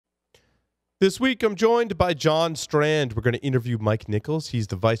This week, I'm joined by John Strand. We're going to interview Mike Nichols. He's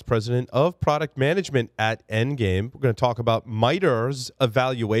the Vice President of Product Management at Endgame. We're going to talk about MITRE's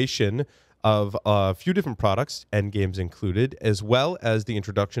evaluation of a few different products, Endgame's included, as well as the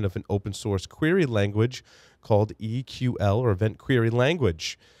introduction of an open source query language called EQL, or Event Query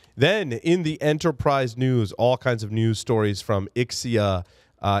Language. Then, in the enterprise news, all kinds of news stories from Ixia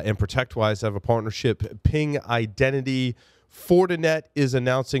and ProtectWise have a partnership. Ping Identity. Fortinet is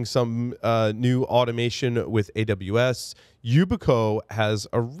announcing some new automation with AWS. Yubico has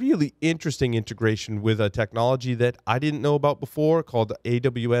a really interesting integration with a technology that I didn't know about before called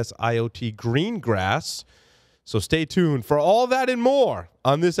AWS IoT Greengrass. So stay tuned for all that and more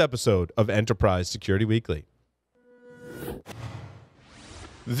on this episode of Enterprise Security Weekly.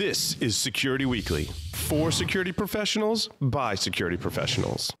 This is Security Weekly, for security professionals, by security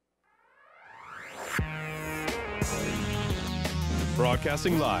professionals.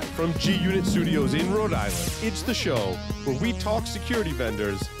 Broadcasting live from G-Unit Studios in Rhode Island, it's the show where we talk security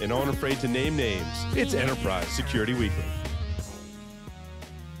vendors and aren't afraid to name names. It's Enterprise Security Weekly.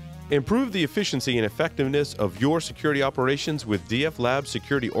 Improve the efficiency and effectiveness of your security operations with DF Labs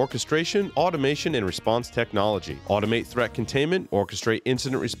security orchestration, automation, and response technology. Automate threat containment, orchestrate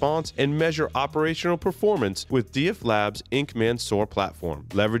incident response, and measure operational performance with DF Labs in-command SOAR platform.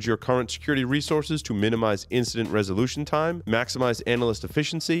 Leverage your current security resources to minimize incident resolution time, maximize analyst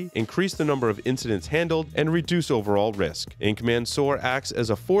efficiency, increase the number of incidents handled, and reduce overall risk. In-command SOAR acts as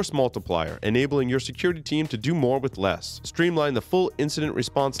a force multiplier, enabling your security team to do more with less. Streamline the full incident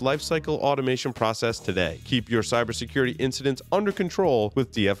response lifecycle automation process today. Keep your cybersecurity incidents under control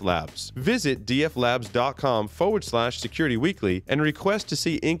with DF Labs. Visit dflabs.com/security weekly and request to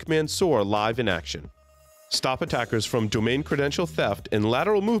see in-command SOAR live in action. Stop attackers from domain credential theft and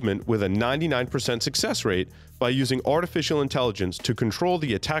lateral movement with a 99% success rate by using artificial intelligence to control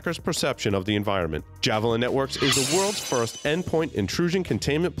the attacker's perception of the environment. Javelin Networks is the world's first endpoint intrusion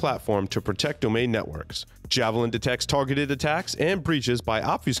containment platform to protect domain networks. Javelin detects targeted attacks and breaches by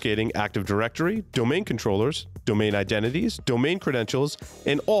obfuscating Active Directory, domain controllers, domain identities, domain credentials,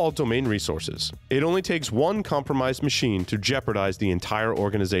 and all domain resources. It only takes one compromised machine to jeopardize the entire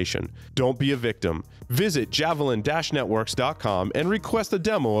organization. Don't be a victim. Visit javelin-networks.com and request a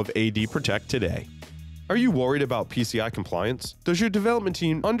demo of AD Protect today. Are you worried about PCI compliance? Does your development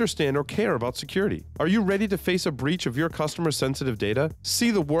team understand or care about security? Are you ready to face a breach of your customer's sensitive data?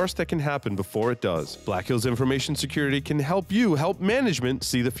 See the worst that can happen before it does. Black Hills Information Security can help you help management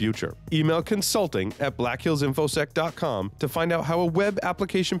see the future. Email consulting@blackhillsinfosec.com to find out how a web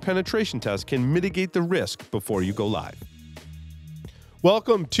application penetration test can mitigate the risk before you go live.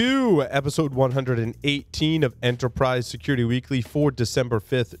 Welcome to episode 118 of Enterprise Security Weekly for December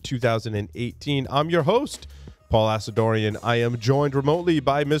 5th, 2018. I'm your host, Paul Asadorian. I am joined remotely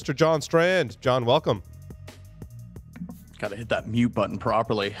by Mr. John Strand. John, welcome. Got to hit that mute button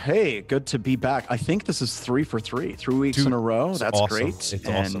properly. Hey, good to be back. I think this is 3 for 3, 3 weeks in a row. That's awesome. great. It's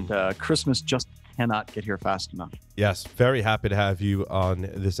and awesome. Christmas just cannot get here fast enough. Yes, very happy to have you on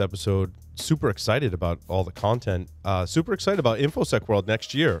this episode. Super excited about all the content. Super excited about InfoSec World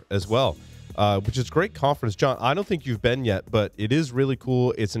next year as well, which is a great conference. John, I don't think you've been yet, but it is really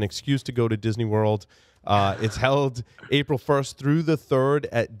cool. It's an excuse to go to Disney World. It's held April 1st through the 3rd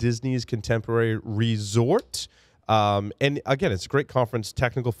at Disney's Contemporary Resort. And again, it's a great conference.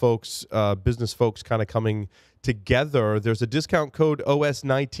 Technical folks, business folks kind of coming together. There's a discount code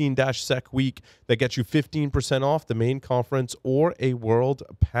OS19-SEC Week that gets you 15% off the main conference or a world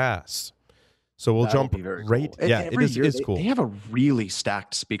pass. So we'll jump right. Cool. Yeah, it is cool. They have a really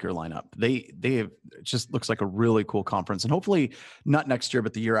stacked speaker lineup. They have, it just looks like a really cool conference, and hopefully not next year,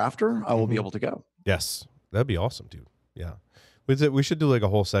 but the year after, I will be able to go. Yes, that'd be awesome, dude. Yeah, we should do like a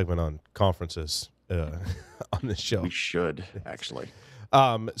whole segment on conferences on this show. We should actually.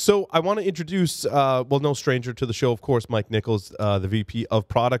 So I want to introduce, no stranger to the show, of course, Mike Nichols, the VP of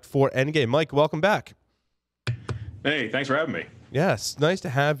Product for Endgame. Mike, welcome back. Hey, thanks for having me. Yes, nice to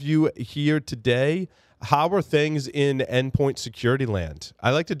have you here today. How are things in endpoint security land?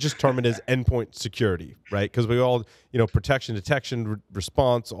 I like to just term it as endpoint security, right? Because we all, protection, detection,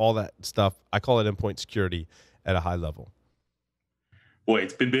 response, all that stuff. I call it endpoint security at a high level. Boy,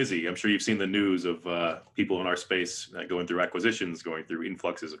 it's been busy. I'm sure you've seen the news of people in our space going through acquisitions, going through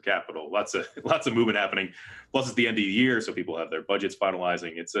influxes of capital. Lots of movement happening. Plus, it's the end of the year, so people have their budgets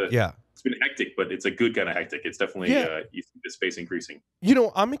finalizing. It's been hectic, but it's a good kind of hectic. It's definitely you see the space increasing.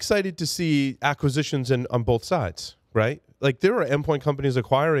 I'm excited to see acquisitions on both sides, right? Like there are endpoint companies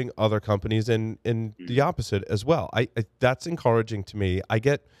acquiring other companies, and the opposite as well. That's encouraging to me. I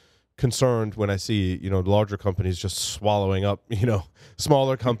get concerned when I see, larger companies just swallowing up,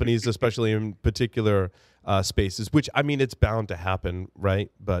 smaller companies, especially in particular spaces, which, I mean, it's bound to happen, right?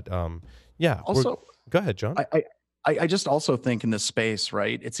 But yeah. Also, go ahead, John. I just also think in this space,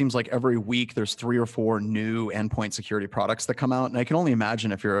 right? It seems like every week there's 3 or 4 new endpoint security products that come out. And I can only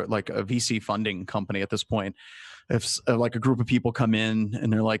imagine if you're like a VC funding company at this point, if like a group of people come in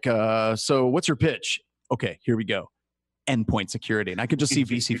and they're like, so what's your pitch? Okay, here we go. Endpoint security. And I could just see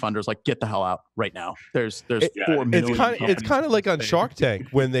VC funders like, get the hell out right now. There's 4 million. It's kind of like on Shark Tank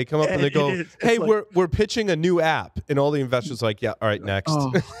when they come up and they go, hey, like, we're pitching a new app. And all the investors are like, yeah, all right, next.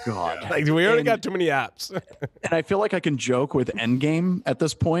 Oh, God. Like, we already got too many apps. And I feel like I can joke with Endgame at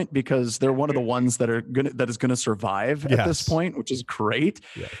this point because they're one of the ones that is gonna survive at this point, which is great.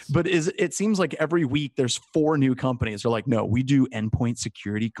 Yes. But it seems like every week there's 4 new companies. They're like, no, we do endpoint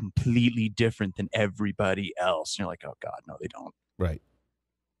security completely different than everybody else. And you're like, oh God, no, they don't. Right.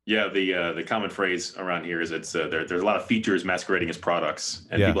 Yeah, the common phrase around here is it's there's a lot of features masquerading as products,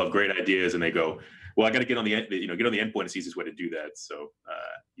 and people have great ideas, and they go, well, I got to get on the endpoint. It's the easiest way to do that. So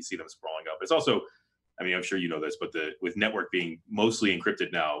you see them sprawling up. It's also, I mean, I'm sure you know this, but with network being mostly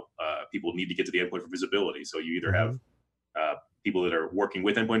encrypted now, people need to get to the endpoint for visibility. So you either have people that are working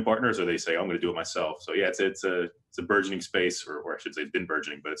with endpoint partners, or they say, I'm going to do it myself. So yeah, it's a burgeoning space, or I should say, it's been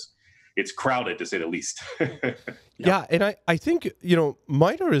burgeoning, but it's crowded to say the least. Yeah, and I think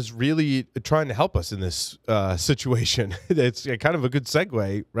MITRE is really trying to help us in this situation. It's kind of a good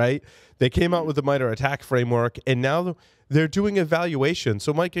segue, right? They came out with the MITRE attack framework, and now they're doing evaluation.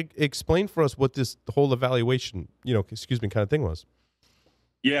 So, Mike, explain for us what this whole evaluation, kind of thing was.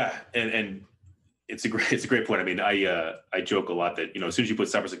 Yeah, and it's a great point. I mean, I joke a lot that as soon as you put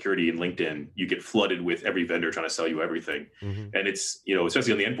cybersecurity in LinkedIn, you get flooded with every vendor trying to sell you everything, and it's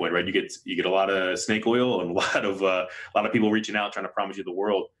especially on the endpoint, right? You get a lot of snake oil and a lot of people reaching out trying to promise you the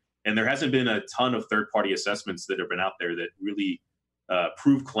world, and there hasn't been a ton of third-party assessments that have been out there that really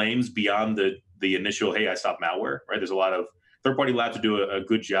prove claims beyond the initial, hey, I stopped malware, right? There's a lot of third-party labs that do a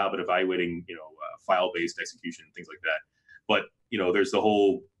good job at evaluating file-based execution and things like that, but there's the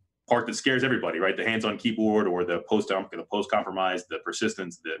whole part that scares everybody, right? The hands-on keyboard, or the post-compromise, the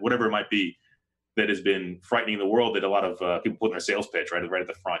persistence, whatever it might be, that has been frightening the world, that a lot of people put in their sales pitch, right at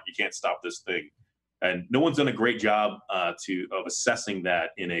the front. You can't stop this thing, and no one's done a great job of assessing that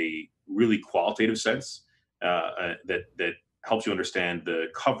in a really qualitative sense that helps you understand the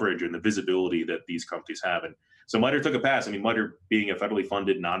coverage and the visibility that these companies have. And so MITRE took a pass. I mean, MITRE being a federally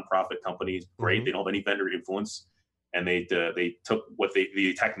funded nonprofit company is great. They don't have any vendor influence. And they took the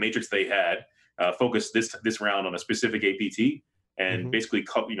attack matrix they had, focused this round on a specific APT, and basically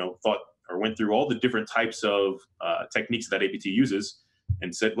thought or went through all the different types of techniques that APT uses,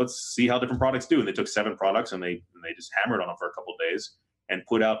 and said, let's see how different products do. And they took 7 products and they just hammered on them for a couple of days and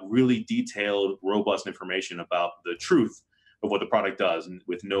put out really detailed, robust information about the truth of what the product does, and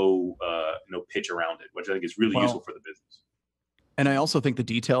with no pitch around it, which I think is really useful for the business. And I also think the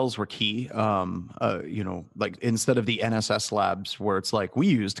details were key. Like instead of the NSS labs where it's like, we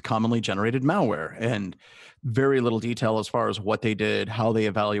used commonly generated malware, and very little detail as far as what they did, how they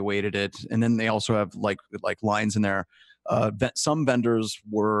evaluated it. And then they also have like lines in there that some vendors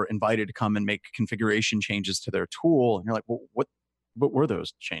were invited to come and make configuration changes to their tool. And you're like, well, what were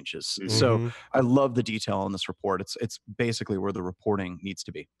those changes? So I love the detail in this report. It's basically where the reporting needs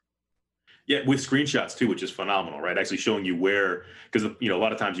to be. Yeah, with screenshots too, which is phenomenal, right? Actually showing you where, because a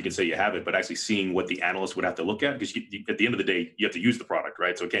lot of times you can say you have it, but actually seeing what the analyst would have to look at, because at the end of the day, you have to use the product,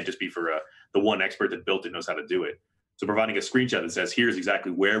 right? So it can't just be for the one expert that built it knows how to do it. So providing a screenshot that says, here's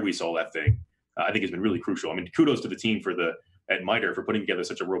exactly where we saw that thing, I think has been really crucial. I mean, kudos to the team at MITRE for putting together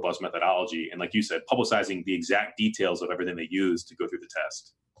such a robust methodology, and like you said, publicizing the exact details of everything they used to go through the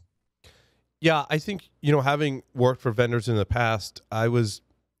test. Yeah, I think having worked for vendors in the past, I was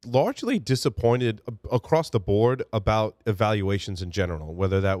largely disappointed across the board about evaluations in general,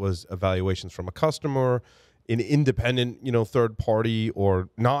 whether that was evaluations from a customer, an independent, third party, or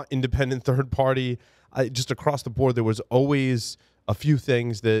not independent third party. Just across the board, there was always a few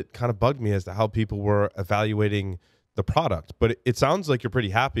things that kind of bugged me as to how people were evaluating the product. But it sounds like you're pretty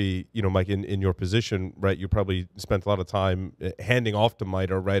happy, Mike, in your position, right? You probably spent a lot of time handing off to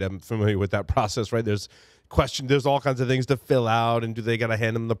MITRE, right? I'm familiar with that process, right? There's all kinds of things to fill out, and do they got to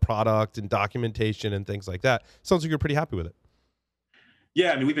hand them the product and documentation and things like that? Sounds like you're pretty happy with it.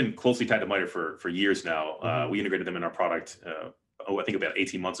 Yeah, I mean, we've been closely tied to MITRE for years now. We integrated them in our product, I think about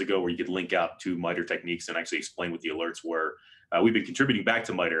 18 months ago, where you could link out to MITRE techniques and actually explain what the alerts were. We've been contributing back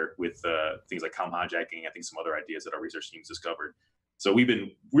to MITRE with things like com hijacking, I think some other ideas that our research teams discovered. So we've been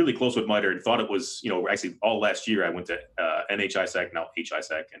really close with MITRE and thought it was, actually all last year I went to NHISEC, now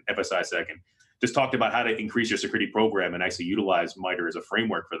HISEC and FSISEC, and just talked about how to increase your security program and actually utilize MITRE as a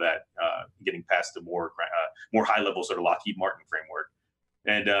framework for that, getting past the more high level sort of Lockheed Martin framework.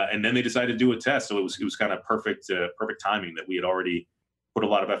 And then they decided to do a test. So it was kind of perfect timing that we had already put a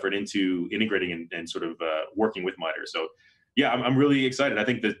lot of effort into integrating and sort of working with MITRE. So yeah, I'm really excited. I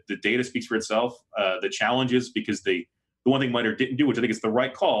think that the data speaks for itself. The challenges, because the one thing MITRE didn't do, which I think is the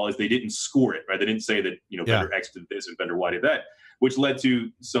right call, is they didn't score it, right? They didn't say that, vendor X did this and vendor Y did that, which led to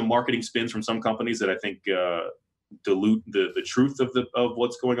some marketing spins from some companies that I think dilute the truth of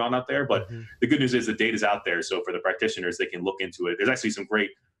what's going on out there. But the good news is the data's out there. So for the practitioners, they can look into it. There's actually some great,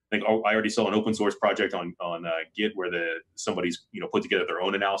 I think I already saw an open source project on Git where somebody's, put together their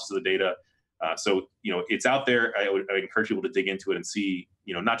own analysis of the data. So, it's out there. I would encourage people to dig into it and see,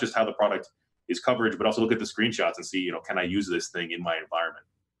 not just how the product is coverage, but also look at the screenshots and see, can I use this thing in my environment?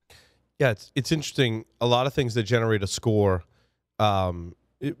 Yeah, it's interesting. A lot of things that generate a score,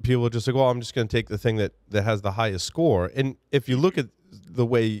 people are just like, well, I'm just going to take the thing that has the highest score. And if you look at the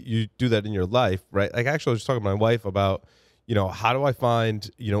way you do that in your life, right? Like actually I was talking to my wife about, how do I find,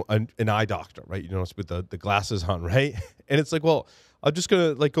 an eye doctor, right? With the glasses on, right? And it's like, well, I'm just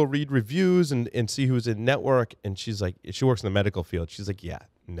going to go read reviews and see who's in network. And she's like, she works in the medical field. She's like, yeah,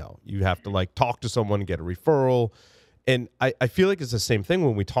 no, you have to talk to someone, get a referral. And I feel like it's the same thing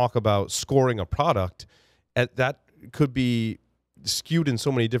when we talk about scoring a product. That could be skewed in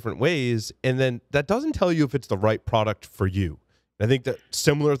so many different ways. And then that doesn't tell you if it's the right product for you. And I think that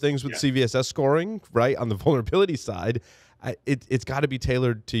similar things with CVSS scoring, right, on the vulnerability side, it's got to be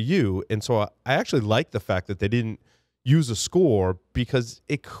tailored to you. And so I actually like the fact that they didn't use a score because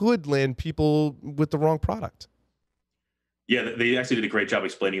it could land people with the wrong product. Yeah, they actually did a great job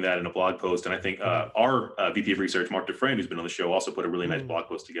explaining that in a blog post. And I think our VP of Research, Mark Dufresne, who's been on the show, also put a really nice blog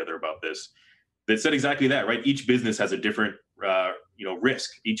post together about this that said exactly that, right? Each business has a different,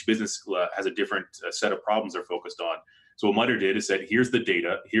 risk. Each business has a different set of problems they're focused on. So what MITRE did is said, here's the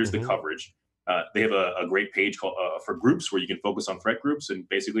data, here's the coverage. They have a great page called, for groups where you can focus on threat groups. And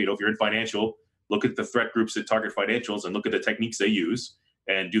basically, if you're in financial, look at the threat groups that target financials and look at the techniques they use.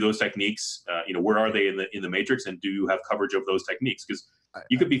 And do those techniques, where are they in the matrix, and do you have coverage of those techniques? Because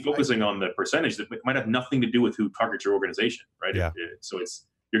you could be focusing on the percentage that might have nothing to do with who targets your organization, right? Yeah. So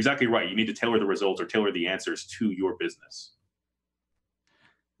you're exactly right. You need to tailor the results or tailor the answers to your business.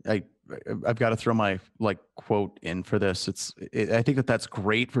 I've got to throw my quote in for this. I think that's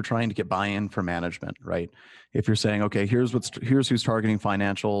great for trying to get buy-in for management, right? If you're saying, okay, here's who's targeting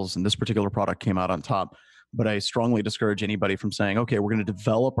financials, and this particular product came out on top. But I strongly discourage anybody from saying, okay, we're going to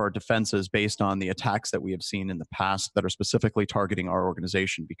develop our defenses based on the attacks that we have seen in the past that are specifically targeting our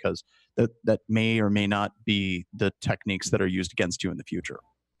organization, because that may or may not be the techniques that are used against you in the future.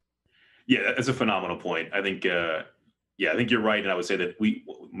 Yeah, that's a phenomenal point. I think, I think you're right. And I would say that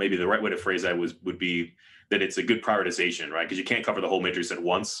maybe the right way to phrase that would be that it's a good prioritization, right? Because you can't cover the whole matrix at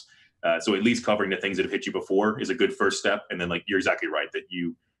once. So at least covering the things that have hit you before is a good first step. And then you're exactly right that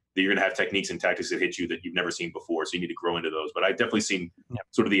you're going to have techniques and tactics that hit you that you've never seen before. So you need to grow into those. But I've definitely seen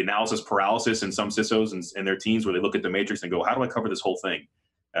sort of the analysis paralysis in some CISOs and their teams where they look at the matrix and go, how do I cover this whole thing?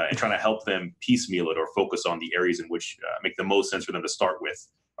 And trying to help them piecemeal it or focus on the areas in which make the most sense for them to start with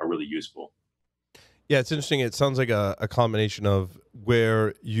are really useful. Yeah, it's interesting. It sounds like a combination of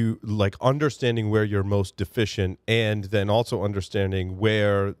where you understanding where you're most deficient and then also understanding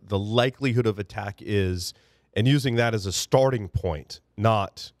where the likelihood of attack is and using that as a starting point,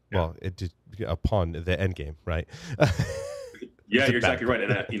 not, well, upon the end game, right? Yeah, you're exactly right.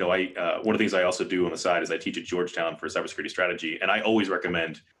 And one of the things I also do on the side is I teach at Georgetown for cybersecurity strategy. And I always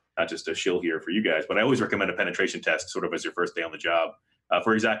recommend, not just a shill here for you guys, but I always recommend a penetration test sort of as your first day on the job.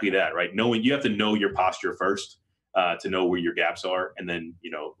 For exactly that, right? You have to know your posture first to know where your gaps are. And then,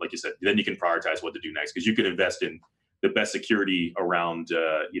 like you said, then you can prioritize what to do next, because you can invest in the best security around,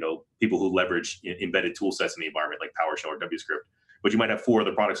 people who leverage embedded tool sets in the environment like PowerShell or WScript. But you might have 4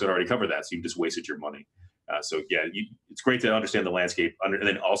 other products that already cover that. So you've just wasted your money. It's great to understand the landscape and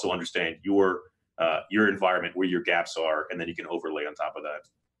then also understand your environment, where your gaps are, and then you can overlay on top of that.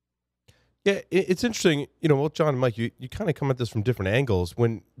 Yeah, it's interesting. Well, John and Mike, you kind of come at this from different angles.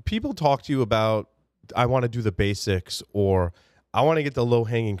 When people talk to you about, I want to do the basics or I want to get the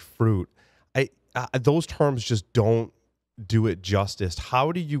low-hanging fruit, those terms just don't do it justice.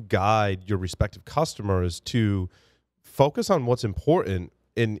 How do you guide your respective customers to focus on what's important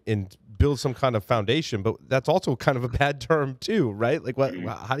and build some kind of foundation? But that's also kind of a bad term too, right?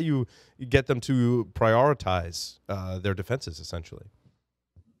 How do you get them to prioritize their defenses, essentially?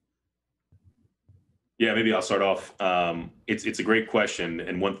 Yeah, maybe I'll start off. It's a great question,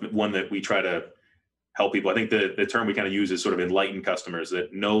 and one that we try to help people. I think the term we kind of use is sort of enlighten customers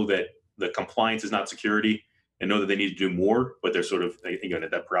that know that the compliance is not security and know that they need to do more, but they're sort of, again, at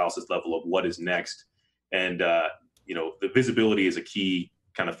that paralysis level of what is next. And the visibility is a key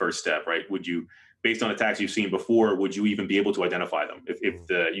kind of first step, right? Would you, based on attacks you've seen before, would you even be able to identify them? If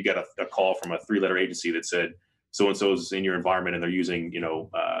you got a call from a 3-letter agency that said so and so's in your environment and they're using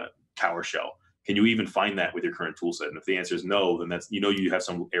PowerShell, can you even find that with your current tool set? And if the answer is no, then that's, you have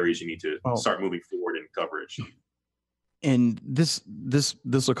some areas you need to start moving forward in coverage. And this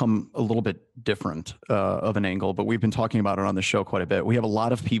will come a little bit different of an angle, but we've been talking about it on the show quite a bit. We have a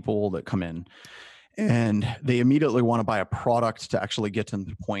lot of people that come in and they immediately want to buy a product to actually get to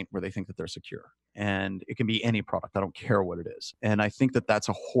the point where they think that they're secure. And it can be any product. I don't care what it is. And I think that that's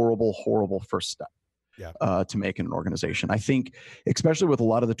a horrible, horrible first step. To make in an organization. I think, especially with a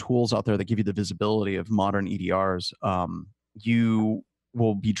lot of the tools out there that give you the visibility of modern EDRs, you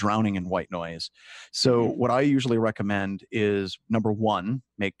will be drowning in white noise. So what I usually recommend is, number one,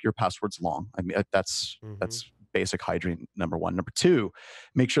 make your passwords long. I mean, that's basic hygiene, number one. Number two,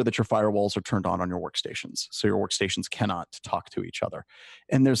 make sure that your firewalls are turned on your workstations, so your workstations cannot talk to each other.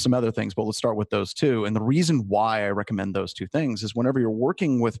 And there's some other things, but let's start with those two. And the reason why I recommend those two things is whenever you're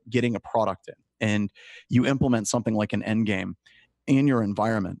working with getting a product in and you implement something like an Endgame in your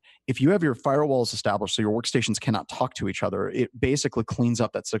environment, if you have your firewalls established so your workstations cannot talk to each other, it basically cleans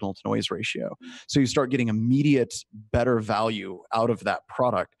up that signal to noise ratio. So you start getting immediate better value out of that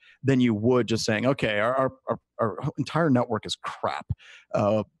product than you would just saying, okay, our entire network is crap.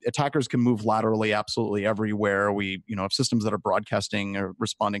 Attackers can move laterally absolutely everywhere. We have systems that are broadcasting or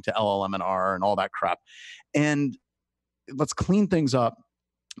responding to LLM&R and all that crap. And let's clean things up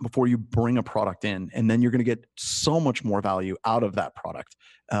before you bring a product in, and then you're going to get so much more value out of that product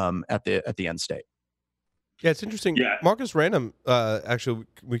at the end state. Yeah, it's interesting. Yeah. Marcus Random, actually,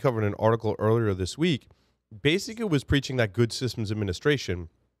 we covered an article earlier this week. Basically, was preaching that good systems administration.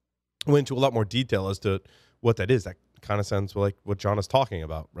 Went into a lot more detail as to what that is. That kind of sounds like what John is talking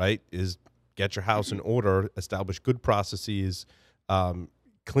about, right? Is get your house in order, establish good processes,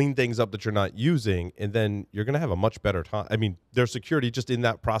 clean things up that you're not using, and then you're going to have a much better time. I mean, there's security just in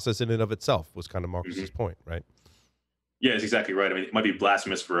that process in and of itself was kind of Marcus's point, right? Yeah, that's exactly right. I mean, it might be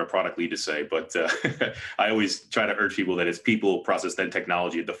blasphemous for a product lead to say, but I always try to urge people that it's people, process, then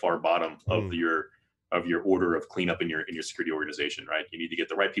technology at the far bottom of your order of cleanup in your security organization, right? You need to get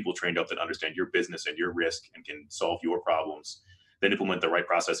the right people trained up that understand your business and your risk and can solve your problems. Then implement the right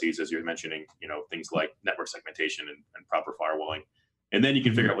processes, as you're mentioning, things like network segmentation and proper firewalling. And then you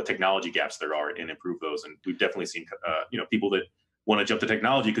can figure out what technology gaps there are and improve those. And we've definitely seen, people that want to jump to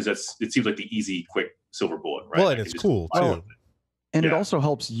technology because it seems like the easy, quick silver bullet, right? Well, and it's cool too. And it also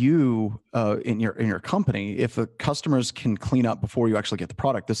helps you in your company if the customers can clean up before you actually get the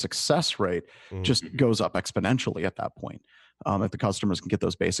product. The success rate just goes up exponentially at that point. If the customers can get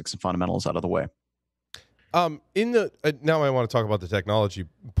those basics and fundamentals out of the way. Now I want to talk about the technology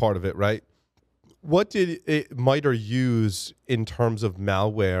part of it, right? What did MITRE use in terms of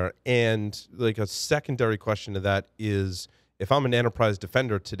malware? And like a secondary question to that is, if I'm an enterprise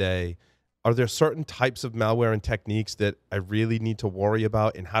defender today, are there certain types of malware and techniques that I really need to worry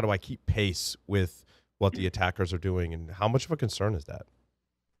about? And how do I keep pace with what the attackers are doing? And how much of a concern is that?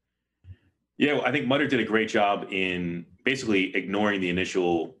 Yeah, well, I think MITRE did a great job in basically ignoring the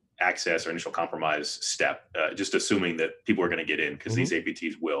initial access or initial compromise step, just assuming that people are going to get in because these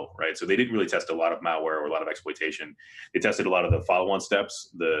APTs will, right? So they didn't really test a lot of malware or a lot of exploitation. They tested a lot of the follow-on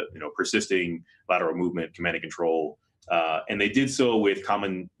steps, the persisting lateral movement, command and control, and they did so with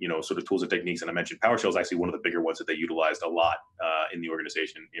common, sort of tools and techniques. And I mentioned PowerShell is actually one of the bigger ones that they utilized a lot in the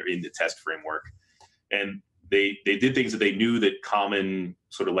organization, in the test framework. And they did things that they knew that common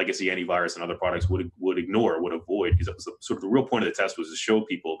sort of legacy antivirus and other products would ignore, would avoid, because that was sort of the real point of the test, was to show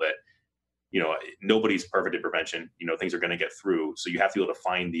people that, nobody's perfect in prevention. Things are going to get through. So you have to be able to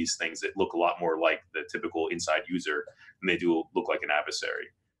find these things that look a lot more like the typical inside user than they do look like an adversary.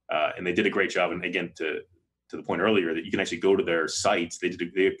 And they did a great job. And again, to the point earlier, that you can actually go to their sites.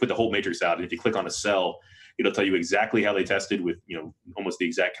 They put the whole matrix out, and if you click on a cell, it'll tell you exactly how they tested with almost the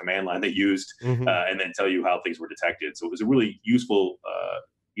exact command line they used, and then tell you how things were detected. So it was a really useful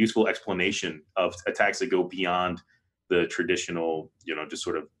explanation of attacks that go beyond the traditional just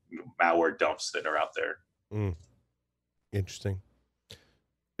sort of malware dumps that are out there. Interesting.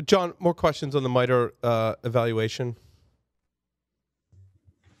 John, more questions on the MITRE evaluation?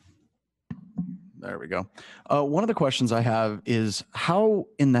 There we go. One of the questions I have is, how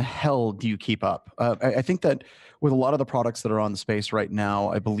in the hell do you keep up? I think that with a lot of the products that are on the space right now,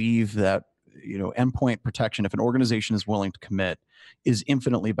 I believe that endpoint protection, if an organization is willing to commit, is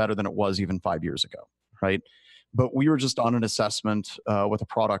infinitely better than it was even 5 years ago, right? But we were just on an assessment with a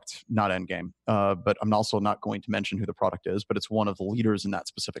product, not Endgame, but I'm also not going to mention who the product is, but it's one of the leaders in that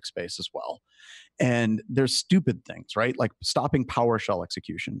specific space as well. And there's stupid things, right? Like stopping PowerShell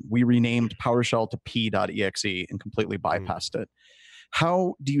execution. We renamed PowerShell to p.exe and completely bypassed it.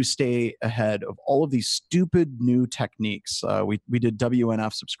 How do you stay ahead of all of these stupid new techniques? We did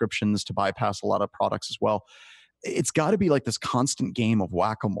WNF subscriptions to bypass a lot of products as well. It's got to be like this constant game of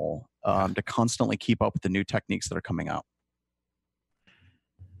whack-a-mole to constantly keep up with the new techniques that are coming out.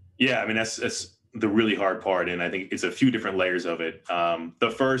 Yeah, I mean, that's the really hard part. And I think it's a few different layers of it.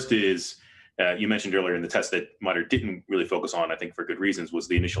 The first is, you mentioned earlier in the test that MITRE didn't really focus on, I think for good reasons, was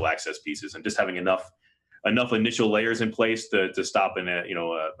the initial access pieces and just having enough initial layers in place to stop a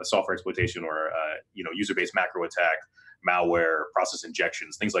software exploitation or user-based macro attack, malware, process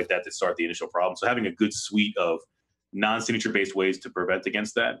injections, things like that start the initial problem. So having a good suite of non-signature based ways to prevent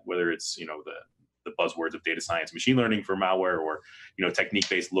against that, whether it's the buzzwords of data science, machine learning for malware, or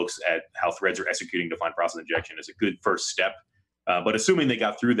technique-based looks at how threads are executing to find process injection, is a good first step. But assuming they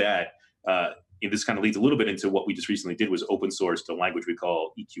got through that, this kind of leads a little bit into what we just recently did, was open source the language we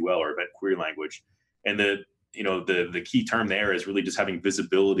call EQL, or Event Query Language. And the key term there is really just having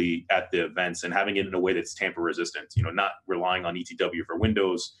visibility at the events and having it in a way that's tamper resistant. Not relying on ETW for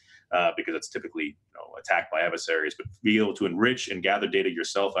Windows because it's typically attacked by adversaries, but be able to enrich and gather data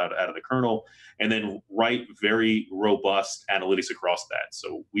yourself out of the kernel, and then write very robust analytics across that.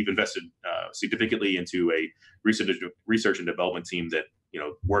 So we've invested significantly into a research and development team that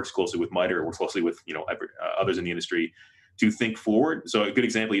works closely with MITRE, works closely with others in the industry to think forward. So a good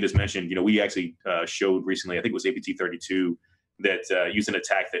example you just mentioned, we actually showed recently, I think it was APT32, that used an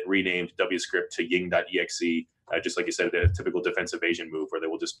attack that renamed WScript to ying.exe, just like you said, a typical defense evasion move where they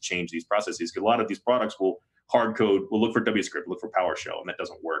will just change these processes. Because a lot of these products will hard code, will look for WScript, look for PowerShell, and that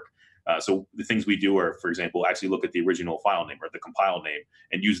doesn't work. So the things we do are, for example, actually look at the original file name or the compile name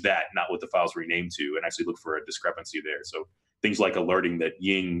and use that, not what the file's renamed to, and actually look for a discrepancy there. So things like alerting that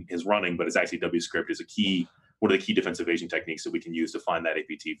Ying is running, but it's actually WScript, is one of the key defense evasion techniques that we can use to find that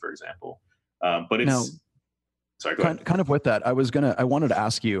APT, for example. But it's... Now, sorry, go ahead. Kind of with that, I wanted to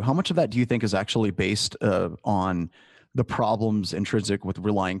ask you, how much of that do you think is actually based on the problems intrinsic with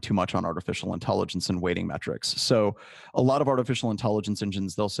relying too much on artificial intelligence and weighting metrics? So a lot of artificial intelligence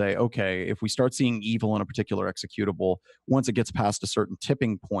engines, they'll say, okay, if we start seeing evil in a particular executable, once it gets past a certain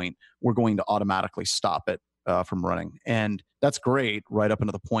tipping point, we're going to automatically stop it from running. And that's great right up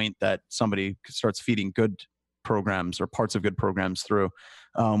into the point that somebody starts feeding good programs or parts of good programs through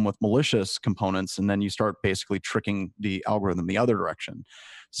with malicious components, and then you start basically tricking the algorithm the other direction.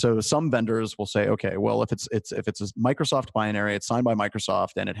 So some vendors will say, okay, well, if it's a Microsoft binary, it's signed by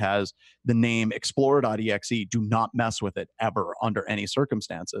Microsoft, and it has the name explorer.exe, do not mess with it ever under any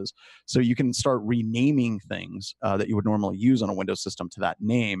circumstances. So you can start renaming things that you would normally use on a Windows system to that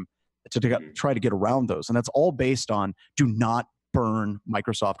name to try to get around those. And that's all based on do not burn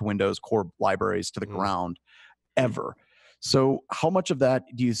Microsoft Windows core libraries to the ground ever. So how much of that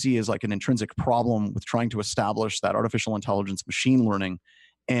do you see as like an intrinsic problem with trying to establish that artificial intelligence machine learning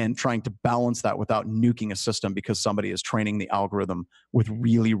and trying to balance that without nuking a system because somebody is training the algorithm with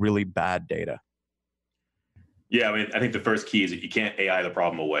really, really bad data? Yeah, I mean, I think the first key is that you can't AI the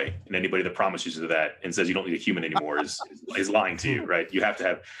problem away. And anybody that promises you that and says you don't need a human anymore is lying to you, right? You have to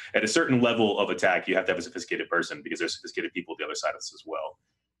have, at a certain level of attack, you have to have a sophisticated person because there's sophisticated people at the other side of this as well.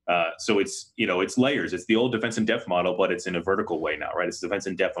 So it's layers. It's the old defense in depth model, but it's in a vertical way now, right? It's defense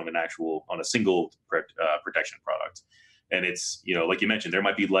in depth on a single protection product. And it's, like you mentioned, there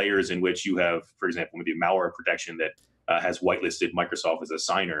might be layers in which you have, for example, maybe malware protection that has whitelisted Microsoft as a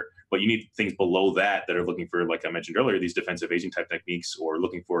signer, but you need things below that are looking for, like I mentioned earlier, these defense evasion type techniques, or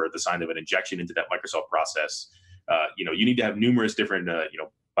looking for the sign of an injection into that Microsoft process. You need to have numerous different,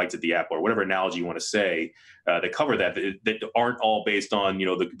 bites at the apple, or whatever analogy you want to say, that cover that aren't all based on,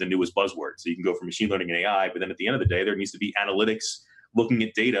 the newest buzzword. So you can go from machine learning and AI, but then at the end of the day, there needs to be analytics looking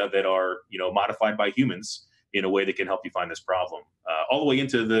at data that are, modified by humans in a way that can help you find this problem. All the way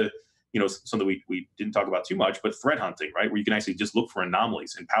into the, something we didn't talk about too much, but threat hunting, right? Where you can actually just look for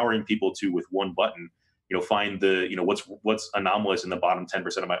anomalies, empowering people to, with one button, find the, what's anomalous in the bottom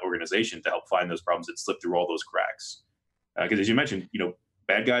 10% of my organization to help find those problems that slip through all those cracks. Because as you mentioned,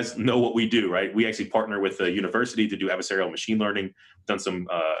 bad guys know what we do, right? We actually partner with a university to do adversarial machine learning. We've done some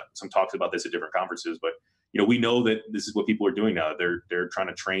talks about this at different conferences, but we know that this is what people are doing now. They're trying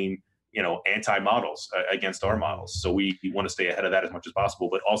to train anti-models against our models. So we want to stay ahead of that as much as possible,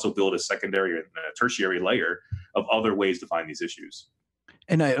 but also build a secondary and a tertiary layer of other ways to find these issues.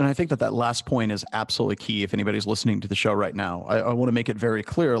 And I think that last point is absolutely key. If anybody's listening to the show right now, I want to make it very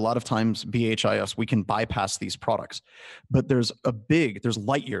clear. A lot of times, BHIS, we can bypass these products, but there's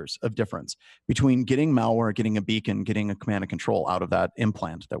light years of difference between getting malware, getting a beacon, getting a command and control out of that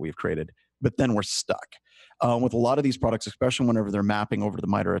implant that we've created. But then we're stuck. With a lot of these products, especially whenever they're mapping over the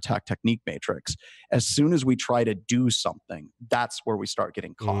MITRE attack technique matrix, as soon as we try to do something, that's where we start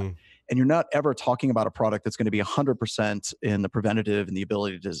getting caught. And you're not ever talking about a product that's going to be 100% in the preventative and the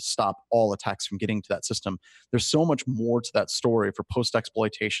ability to stop all attacks from getting to that system. There's so much more to that story for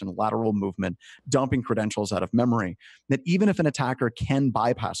post-exploitation, lateral movement, dumping credentials out of memory, that even if an attacker can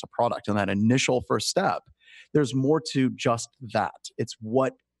bypass a product in that initial first step, there's more to just that. It's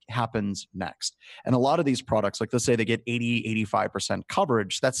what happens next. And a lot of these products, like let's say they get 80, 85%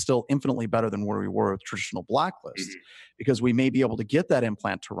 coverage, that's still infinitely better than where we were with traditional blacklists, because we may be able to get that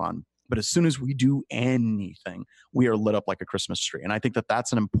implant to run. But as soon as we do anything, we are lit up like a Christmas tree. And I think that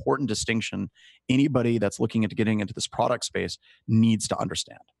that's an important distinction anybody that's looking into getting into this product space needs to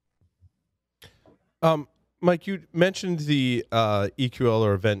understand. Mike, you mentioned the EQL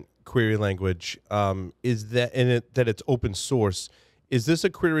or event query language. Is that in it that it's open source? Is this a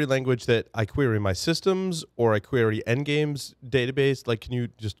query language that I query my systems or I query Endgame's database? Like, can you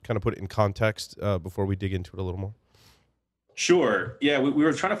just kind of put it in context before we dig into it a little more? Sure. Yeah, we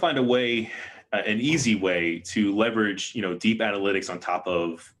were trying to find a way, an easy way to leverage, deep analytics on top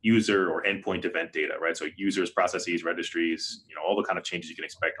of user or endpoint event data, right? So users, processes, registries, all the kind of changes you can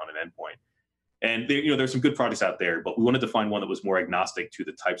expect on an endpoint. And there's some good products out there, but we wanted to find one that was more agnostic to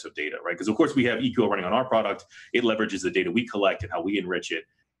the types of data, right? Because of course we have EQL running on our product. It leverages the data we collect and how we enrich it.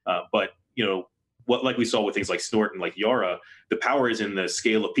 But what, like we saw with things like Snort and like Yara, the power is in the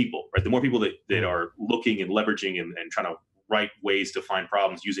scale of people, right? The more people that are looking and leveraging and trying to write ways to find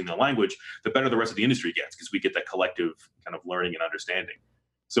problems using the language, the better the rest of the industry gets, because we get that collective kind of learning and understanding.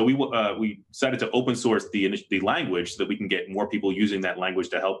 So we decided to open source the language so that we can get more people using that language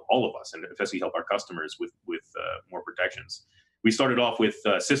to help all of us, and especially help our customers with more protections. We started off with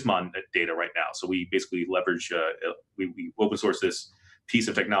Sysmon data right now. So we basically leverage, we open source this piece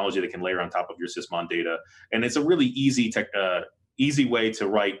of technology that can layer on top of your Sysmon data. And it's a really easy way to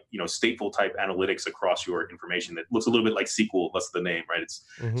write, stateful type analytics across your information that looks a little bit like SQL. That's the name, right? It's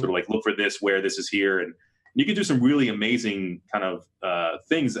sort of like, look for this, where this is here. And you can do some really amazing kind of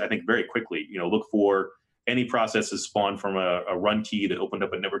things, I think, very quickly. Look for any processes spawned from a run key that opened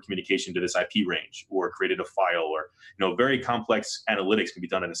up a network communication to this IP range, or created a file, or very complex analytics can be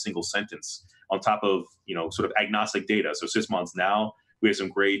done in a single sentence on top of sort of agnostic data. So Sysmon's now, we have some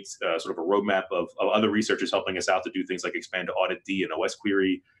great sort of a roadmap of other researchers helping us out to do things like expand to Audit D and OS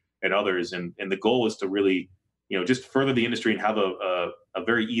Query and others. And the goal is to really just further the industry and have a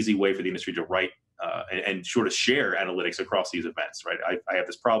very easy way for the industry to write and sort of share analytics across these events, right? I have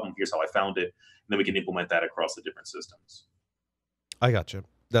this problem, here's how I found it, and then we can implement that across the different systems. I gotcha.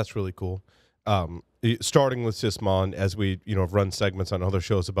 That's really cool. Starting with Sysmon, as we have run segments on other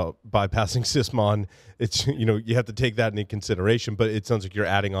shows about bypassing Sysmon, it's you have to take that into consideration, but it sounds like you're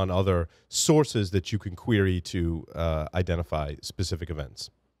adding on other sources that you can query to identify specific events.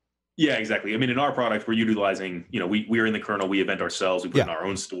 Yeah, exactly. I mean, in our product, we're utilizing, we're in the kernel, we event ourselves, we put in our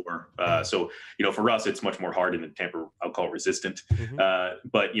own store. So, for us, it's much more hard and tamper, I'll call it resistant.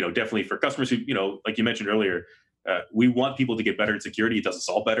 But, definitely for customers who, like you mentioned earlier, we want people to get better at security. It does us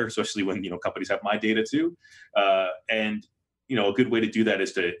all better, especially when, companies have my data too. And, a good way to do that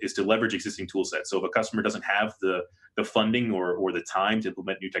is to leverage existing tool sets. So if a customer doesn't have the funding or the time to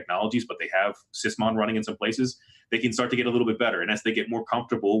implement new technologies, but they have Sysmon running in some places, they can start to get a little bit better. And as they get more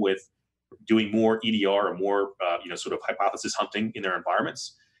comfortable with doing more EDR or more, sort of hypothesis hunting in their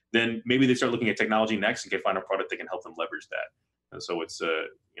environments, then maybe they start looking at technology next and can find a product that can help them leverage that. And so it's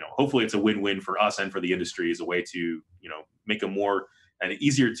hopefully it's a win-win for us and for the industry, as a way to, make a more and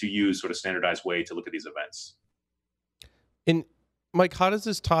easier to use sort of standardized way to look at these events. And Mike, how does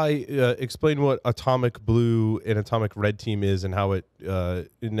this tie? Explain what Atomic Blue and Atomic Red Team is, and how it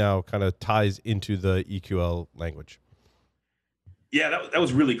now kind of ties into the EQL language. Yeah, that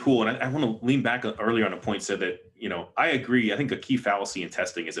was really cool. And I want to lean back earlier on a point said that, I agree. I think a key fallacy in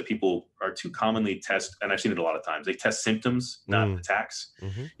testing is that people are too commonly and I've seen it a lot of times, they test symptoms, not attacks.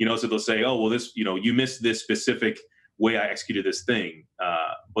 So they'll say, oh, well, this, you missed this specific way I executed this thing.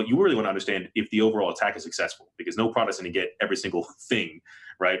 But you really want to understand if the overall attack is successful, because no product's going to get every single thing,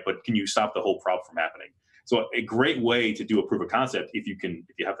 right? But can you stop the whole problem from happening? So a great way to do a proof of concept, if you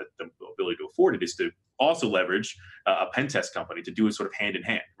have the ability to afford it, is to also leverage a pen test company to do it sort of hand in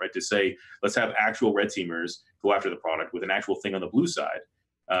hand, right? To say, let's have actual red teamers go after the product with an actual thing on the blue side.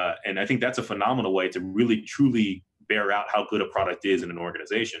 And I think that's a phenomenal way to really, truly bear out how good a product is in an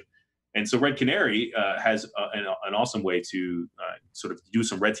organization. And so Red Canary has an awesome way to sort of do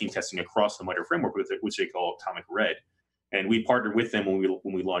some red team testing across the MITRE framework with it, which they call Atomic Red. And we partnered with them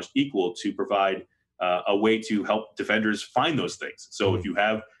when we launched Equal to provide a way to help defenders find those things. So if you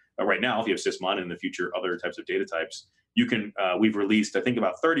have right now, if you have Sysmon and in the future other types of data types, you can. We've released, I think,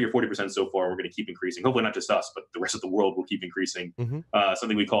 about 30 or 40% so far. We're going to keep increasing. Hopefully, not just us, but the rest of the world will keep increasing.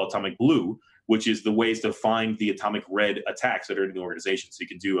 Something we call Atomic Blue, which is the ways to find the Atomic Red attacks that are in the organization. So you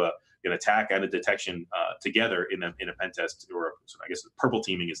can do an attack and a detection together in a pen test, or I guess purple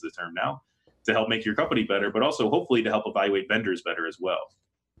teaming is the term now, to help make your company better, but also hopefully to help evaluate vendors better as well.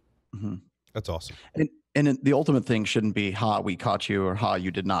 That's awesome. And the ultimate thing shouldn't be, we caught you, or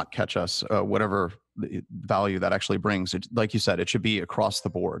you did not catch us, whatever the value that actually brings. It, like you said, it should be across the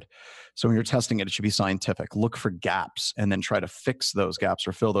board. So when you're testing it, it should be scientific. Look for gaps and then try to fix those gaps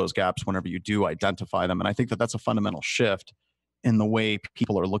or fill those gaps whenever you do identify them. And I think that that's a fundamental shift in the way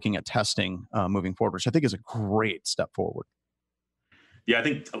people are looking at testing moving forward, which I think is a great step forward. Yeah, I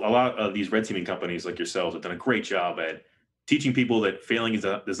think a lot of these red teaming companies like yourselves have done a great job at teaching people that failing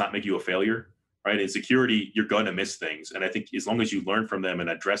does not make you a failure, right? In security, you're going to miss things. And I think as long as you learn from them and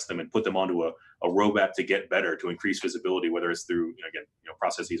address them and put them onto a roadmap to get better, to increase visibility, whether it's through,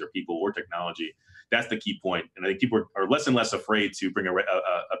 processes or people or technology, that's the key point. And I think people are less and less afraid to bring a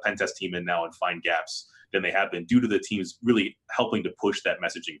pen test team in now and find gaps than they have been, due to the teams really helping to push that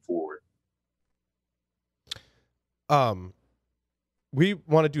messaging forward. We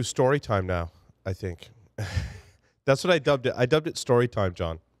want to do story time now, I think. That's what I dubbed it. I dubbed it story time,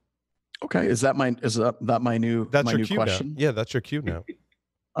 John. Okay. Is that my new question? Now. Yeah, that's your cue now.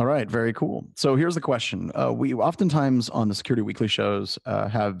 All right. Very cool. So here's the question. We oftentimes on the Security Weekly shows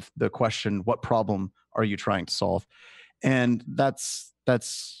have the question, what problem are you trying to solve? And that's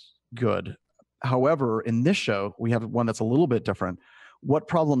good. However, in this show, we have one that's a little bit different. What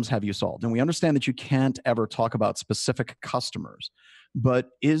problems have you solved? And we understand that you can't ever talk about specific customers, but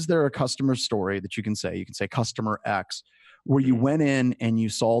is there a customer story that you can say? You can say customer X, where you went in and you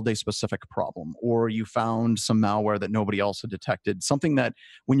solved a specific problem, or you found some malware that nobody else had detected, something that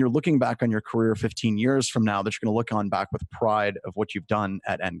when you're looking back on your career 15 years from now, that you're going to look on back with pride of what you've done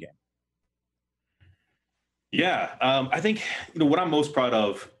at Endgame. Yeah, I think what I'm most proud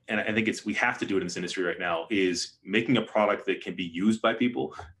of, and I think we have to do it in this industry right now, is making a product that can be used by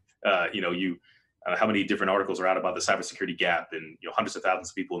people. How many different articles are out about the cybersecurity gap, and hundreds of thousands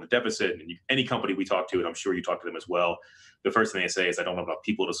of people in the deficit. And any company we talk to, and I'm sure you talk to them as well, the first thing they say is, "I don't have enough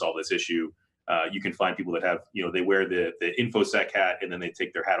people to solve this issue." You can find people that have, they wear the InfoSec hat, and then they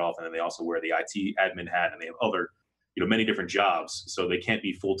take their hat off, and then they also wear the IT admin hat, and they have other, many different jobs, so they can't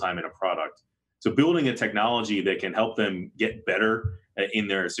be full time in a product. So building a technology that can help them get better in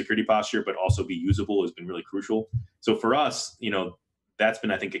their security posture, but also be usable, has been really crucial. So for us, that's been,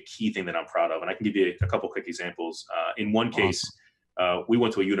 I think, a key thing that I'm proud of. And I can give you a couple quick examples. In one case, we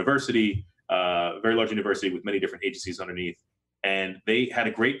went to a university, very large university with many different agencies underneath. And they had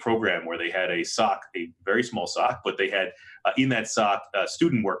a great program where they had a SOC, a very small SOC, but they had in that SOC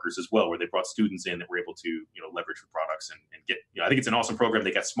student workers as well, where they brought students in that were able to leverage the products and get. I think it's an awesome program.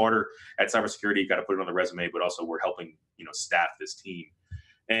 They got smarter at cybersecurity. You got to put it on the resume, but also we're helping staff this team.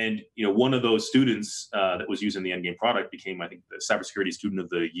 And one of those students that was using the Endgame product became, I think, the cybersecurity student of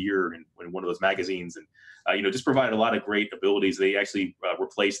the year in one of those magazines, and just provided a lot of great abilities. They actually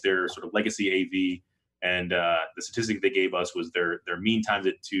replaced their sort of legacy AV. And the statistic they gave us was their mean time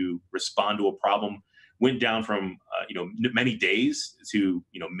to respond to a problem went down from many days to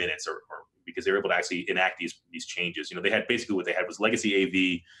minutes, or because they were able to actually enact these changes. They had basically what they had was legacy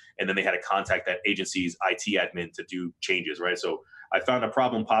AV, and then they had to contact that agency's IT admin to do changes, right? So I found a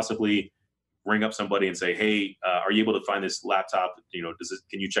problem, possibly ring up somebody and say, hey, are you able to find this laptop?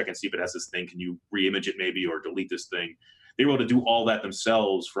 Can you check and see if it has this thing? Can you re-image it maybe, or delete this thing? They were able to do all that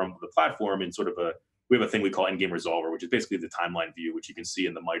themselves from the platform in sort of we have a thing we call Endgame Resolver, which is basically the timeline view, which you can see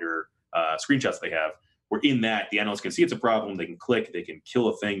in the MITRE screenshots they have. Where in that, the analyst can see it's a problem, they can click, they can kill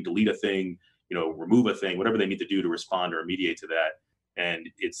a thing, delete a thing, remove a thing, whatever they need to do to respond or remediate to that. And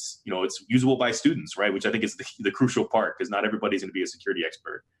it's usable by students, right? Which I think is the crucial part, because not everybody's going to be a security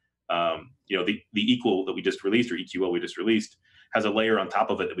expert. The Equal that we just released, or EQL we just released, has a layer on top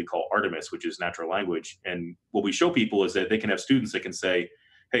of it that we call Artemis, which is natural language. And what we show people is that they can have students that can say,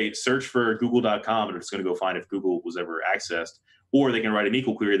 hey, search for google.com, and it's going to go find if Google was ever accessed. Or they can write an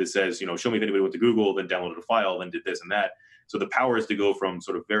Equal query that says, show me if anybody went to Google, then downloaded a file, then did this and that. So the power is to go from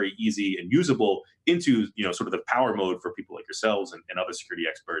sort of very easy and usable into, sort of the power mode for people like yourselves and other security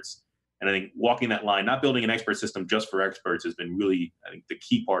experts. And I think walking that line, not building an expert system just for experts, has been really, I think, the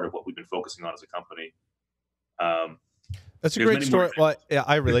key part of what we've been focusing on as a company. That's a there's great many more story. Well, yeah,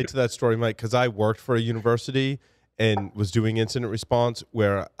 I relate to that story, Mike, because I worked for a university and was doing incident response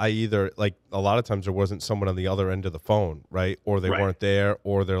where I either, like, a lot of times there wasn't someone on the other end of the phone, right? Or they Right. weren't there,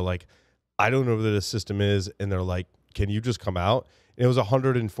 or they're like, I don't know where the system is. And they're like, can you just come out? And it was a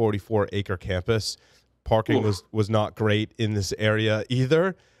 144-acre campus. Parking Oof. was not great in this area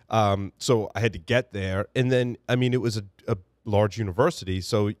either. So I had to get there. And then, I mean, it was a large university,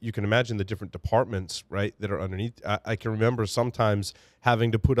 so you can imagine the different departments, right, that are underneath. I can remember sometimes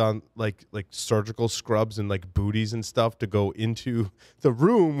having to put on like surgical scrubs and like booties and stuff to go into the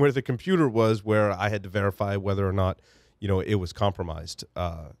room where the computer was, where I had to verify whether or not, you know, it was compromised.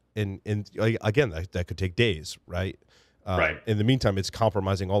 And again, that could take days, right? Right. In the meantime, it's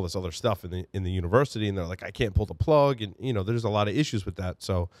compromising all this other stuff in the university, and they're like, I can't pull the plug, and you know, there's a lot of issues with that.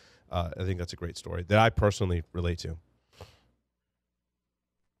 So I think that's a great story that I personally relate to.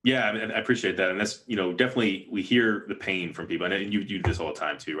 Yeah, I mean, I appreciate that, and that's, you know, definitely we hear the pain from people, and you do this all the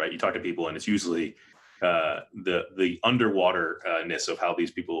time too, right? You talk to people, and it's usually the underwaterness of how these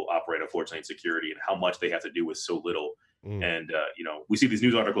people operate, unfortunately, in security, and how much they have to do with so little. And you know, we see these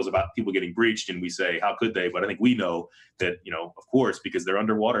news articles about people getting breached, and we say, how could they? But I think we know that, you know, of course, because they're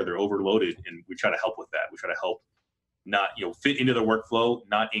underwater, they're overloaded, and we try to help with that. We try to help not, you know, fit into the workflow,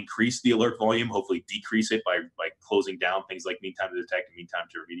 not increase the alert volume, hopefully decrease it by closing down things like mean time to detect and mean time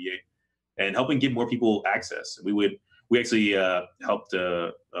to remediate, and helping give more people access. We actually helped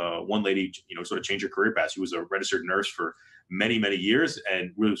one lady, you know, sort of change her career path. She was a registered nurse for many years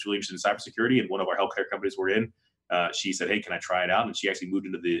and was really interested in cybersecurity. And one of our healthcare companies we're in, she said, "Hey, can I try it out?" And she actually moved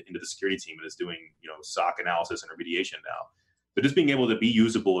into the security team and is doing, you know, SOC analysis and remediation now. But just being able to be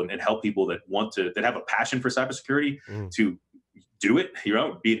usable and help people that that have a passion for cybersecurity to do it, you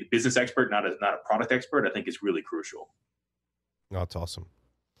know, be a business expert, not a product expert, I think is really crucial. That's awesome.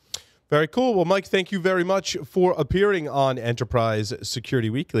 Very cool. Well, Mike, thank you very much for appearing on Enterprise Security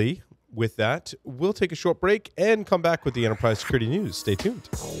Weekly. With that, we'll take a short break and come back with the Enterprise Security News. Stay tuned.